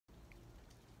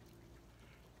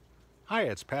Hi,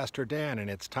 it's Pastor Dan, and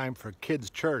it's time for Kids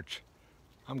Church.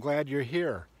 I'm glad you're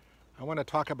here. I want to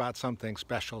talk about something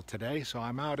special today, so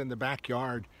I'm out in the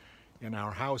backyard in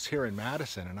our house here in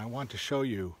Madison, and I want to show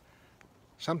you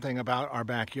something about our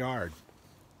backyard.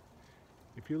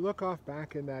 If you look off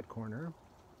back in that corner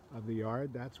of the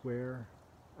yard, that's where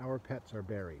our pets are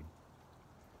buried.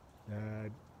 The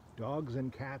dogs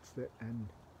and cats and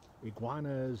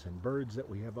iguanas and birds that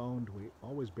we have owned, we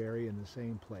always bury in the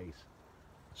same place,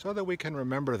 so that we can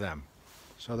remember them,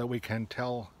 so that we can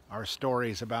tell our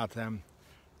stories about them,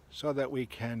 so that we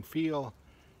can feel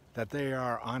that they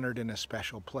are honored in a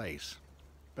special place.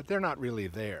 But they're not really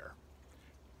there.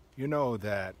 You know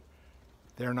that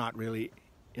they're not really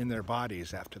in their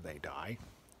bodies after they die.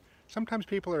 Sometimes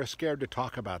people are scared to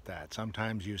talk about that.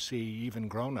 Sometimes you see even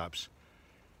grown-ups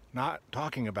not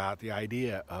talking about the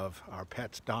idea of our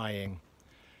pets dying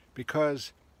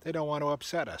because they don't want to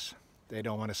upset us. They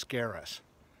don't want to scare us.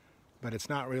 But it's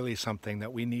not really something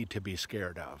that we need to be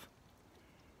scared of.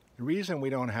 The reason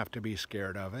we don't have to be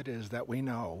scared of it is that we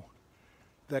know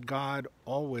that God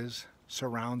always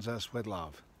surrounds us with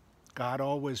love. God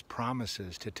always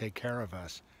promises to take care of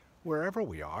us wherever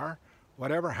we are,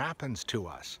 whatever happens to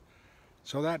us.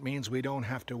 So that means we don't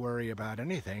have to worry about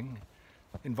anything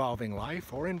involving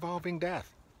life or involving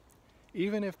death.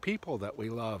 Even if people that we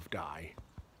love die,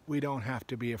 we don't have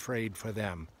to be afraid for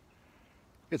them.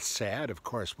 It's sad, of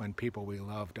course, when people we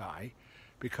love die,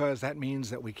 because that means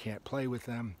that we can't play with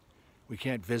them, we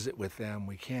can't visit with them,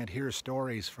 we can't hear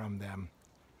stories from them,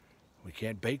 we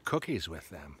can't bake cookies with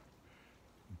them.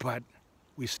 But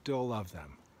we still love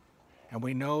them, and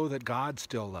we know that God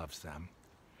still loves them,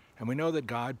 and we know that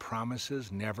God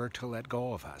promises never to let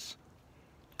go of us.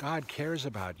 God cares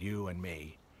about you and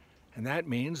me, and that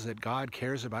means that God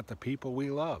cares about the people we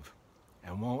love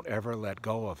and won't ever let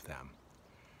go of them.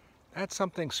 That's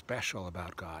something special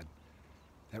about God,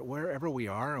 that wherever we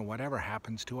are and whatever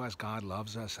happens to us, God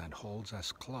loves us and holds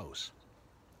us close.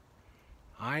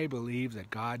 I believe that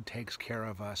God takes care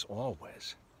of us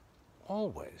always,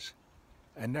 always,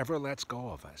 and never lets go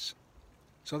of us.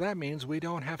 So that means we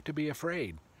don't have to be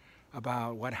afraid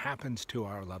about what happens to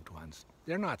our loved ones.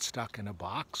 They're not stuck in a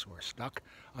box or stuck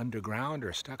underground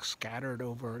or stuck scattered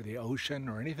over the ocean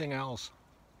or anything else.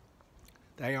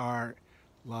 They are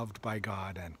loved by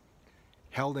God and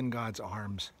held in God's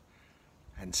arms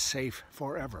and safe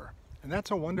forever. And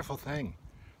that's a wonderful thing.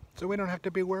 So we don't have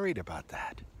to be worried about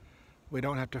that. We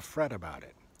don't have to fret about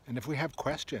it. And if we have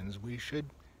questions, we should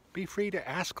be free to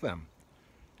ask them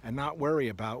and not worry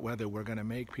about whether we're going to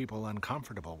make people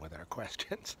uncomfortable with our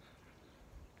questions.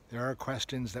 There are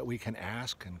questions that we can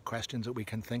ask and questions that we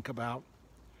can think about.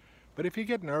 But if you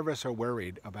get nervous or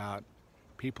worried about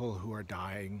people who are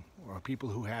dying or people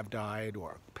who have died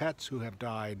or pets who have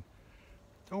died,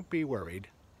 don't be worried.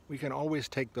 We can always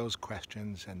take those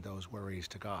questions and those worries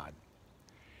to God.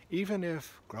 Even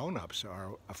if grown-ups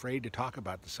are afraid to talk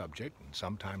about the subject, and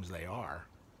sometimes they are,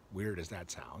 weird as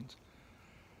that sounds,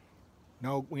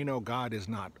 no, we know God is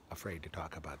not afraid to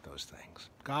talk about those things.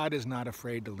 God is not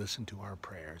afraid to listen to our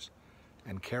prayers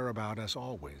and care about us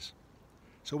always.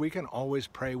 So we can always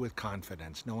pray with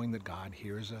confidence, knowing that God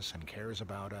hears us and cares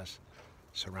about us,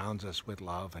 surrounds us with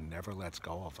love, and never lets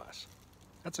go of us.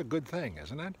 That's a good thing,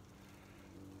 isn't it?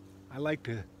 I like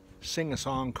to sing a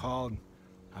song called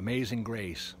Amazing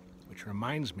Grace, which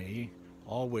reminds me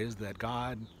always that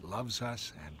God loves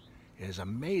us and is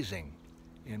amazing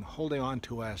in holding on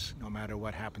to us no matter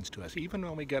what happens to us, even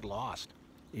when we get lost,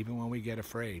 even when we get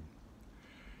afraid.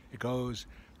 It goes,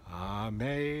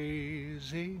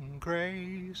 Amazing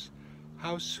grace,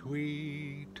 how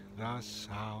sweet the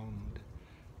sound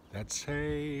that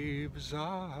saves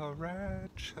a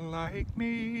wretch like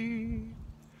me.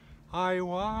 I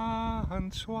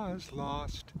once was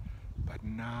lost, but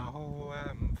now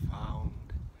am found.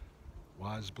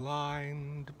 Was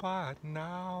blind, but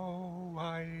now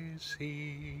I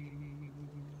see.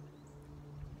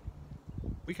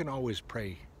 We can always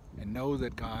pray and know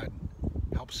that God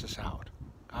helps us out.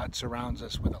 God surrounds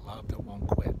us with a love that won't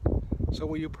quit. So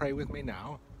will you pray with me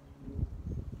now?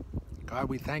 God,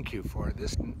 we thank you for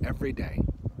this every day.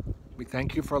 We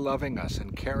thank you for loving us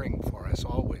and caring for us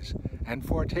always, and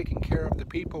for taking care of the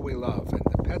people we love and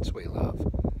the pets we love,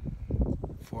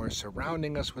 for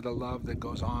surrounding us with a love that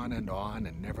goes on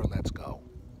and never lets go.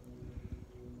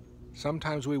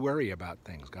 Sometimes we worry about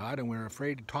things, God, and we're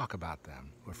afraid to talk about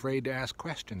them. We're afraid to ask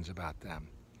questions about them.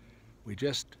 We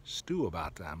just stew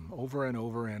about them over and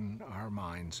over in our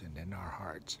minds and in our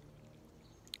hearts.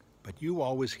 But you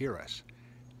always hear us.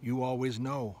 You always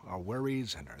know our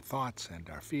worries and our thoughts and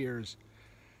our fears.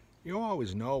 You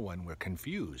always know when we're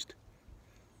confused.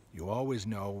 You always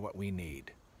know what we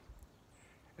need.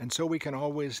 And so we can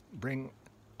always bring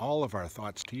all of our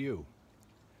thoughts to you.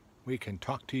 We can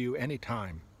talk to you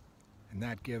anytime, and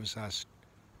that gives us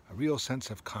a real sense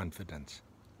of confidence.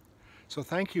 So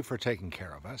thank you for taking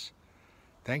care of us.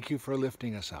 Thank you for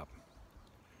lifting us up.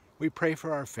 We pray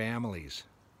for our families,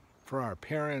 for our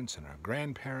parents and our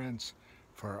grandparents,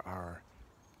 for our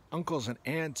uncles and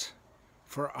aunts,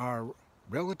 for our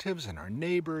relatives and our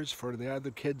neighbors, for the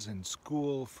other kids in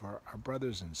school, for our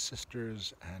brothers and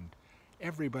sisters, and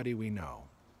everybody we know.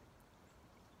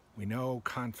 We know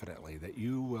confidently that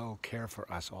you will care for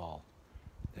us all,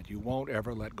 that you won't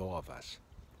ever let go of us.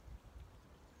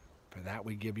 For that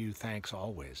we give you thanks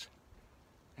always,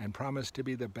 and promise to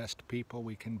be the best people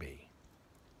we can be.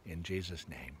 In Jesus'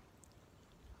 name,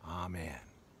 amen.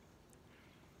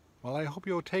 Well, I hope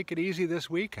you'll take it easy this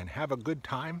week and have a good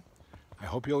time. I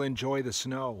hope you'll enjoy the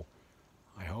snow.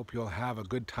 I hope you'll have a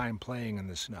good time playing in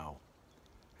the snow.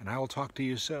 And I will talk to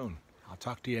you soon. I'll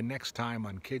talk to you next time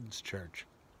on Kids Church.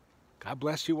 God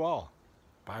bless you all.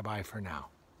 Bye-bye for now.